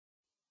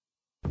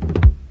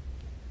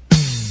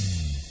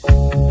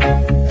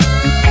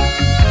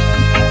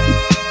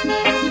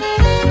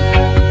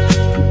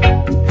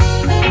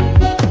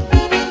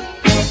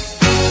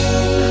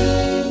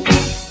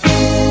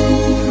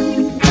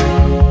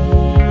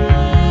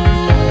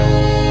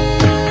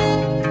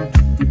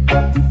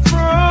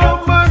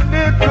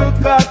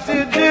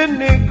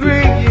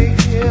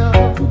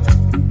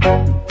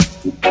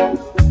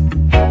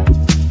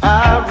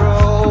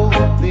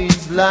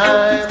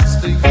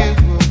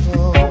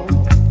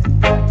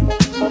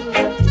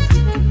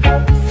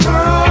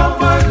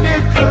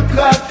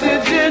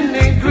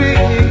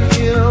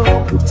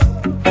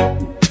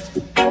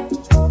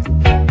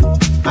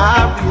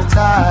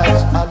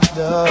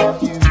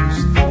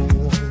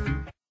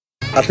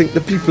think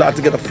the people have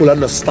to get a full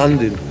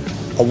understanding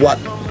of what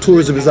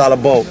tourism is all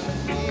about,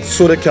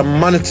 so they can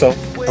monitor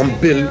and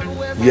build,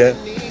 yeah,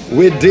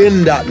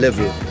 within that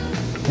level,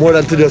 more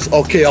than to just,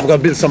 okay, I'm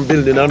gonna build some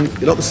building, and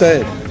you know what I'm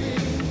saying,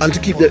 and to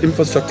keep the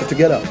infrastructure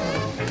together,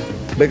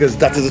 because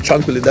that is a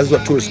tranquility. That's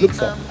what tourists look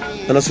for.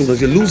 And as soon as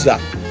you lose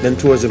that, then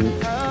tourism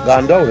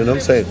gone down. You know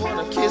what I'm saying?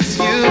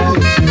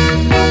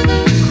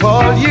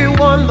 Call you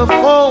on the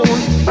phone,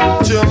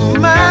 to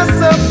my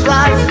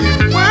surprise,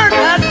 you weren't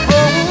at home.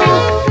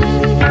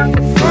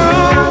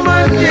 From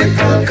a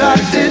little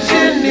cottage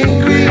in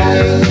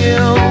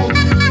Negril,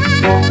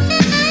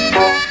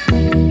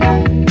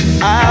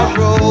 I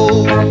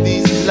wrote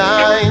these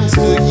lines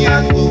to you.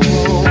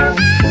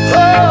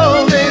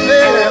 Oh,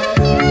 baby,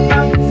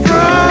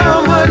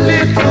 from a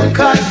little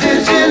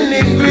cottage in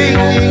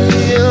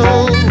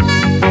Negril,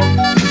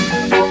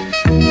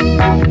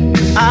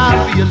 I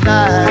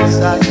realize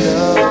I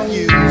love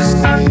you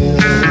still.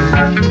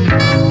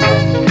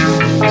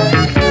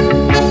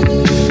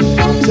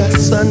 Just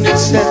sun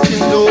is setting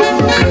low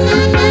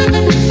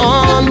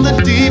on the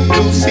deep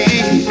blue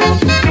sea.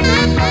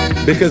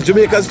 Because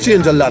Jamaica's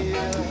changed a lot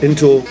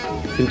into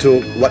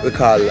what we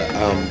call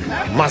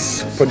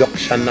mass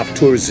production of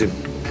tourism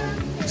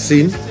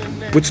scene,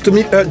 which to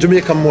me hurt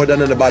Jamaica more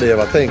than anybody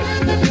ever think.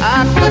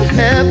 I could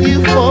have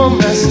you for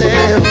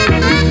myself,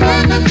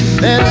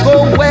 then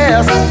go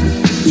west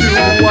to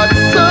what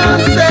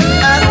sunset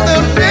at the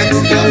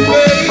next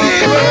cafe.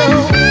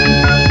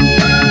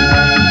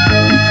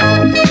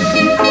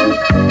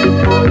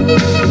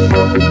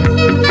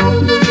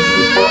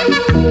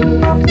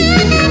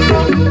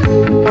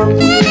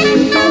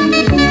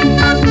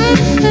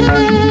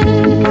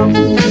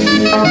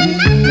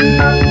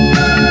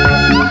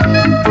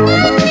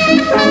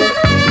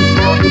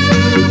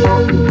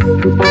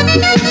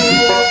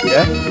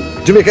 Yeah,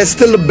 Jamaica is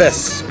still the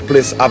best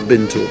place I've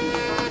been to.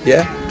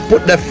 Yeah,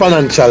 put that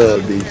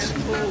financial beat,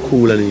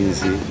 cool and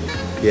easy.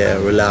 Yeah,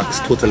 relax,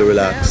 totally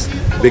relax,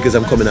 because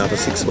I'm coming out a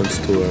 6 months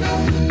tour.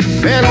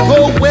 Then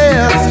go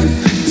west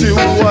to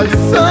what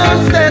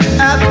sunset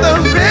at the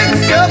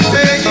next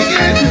cafe.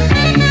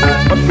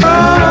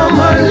 From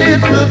a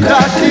little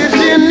cottage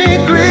in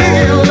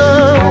Negril,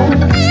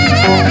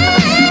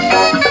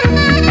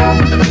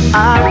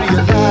 I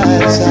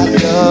realize I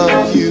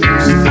love you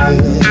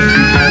still.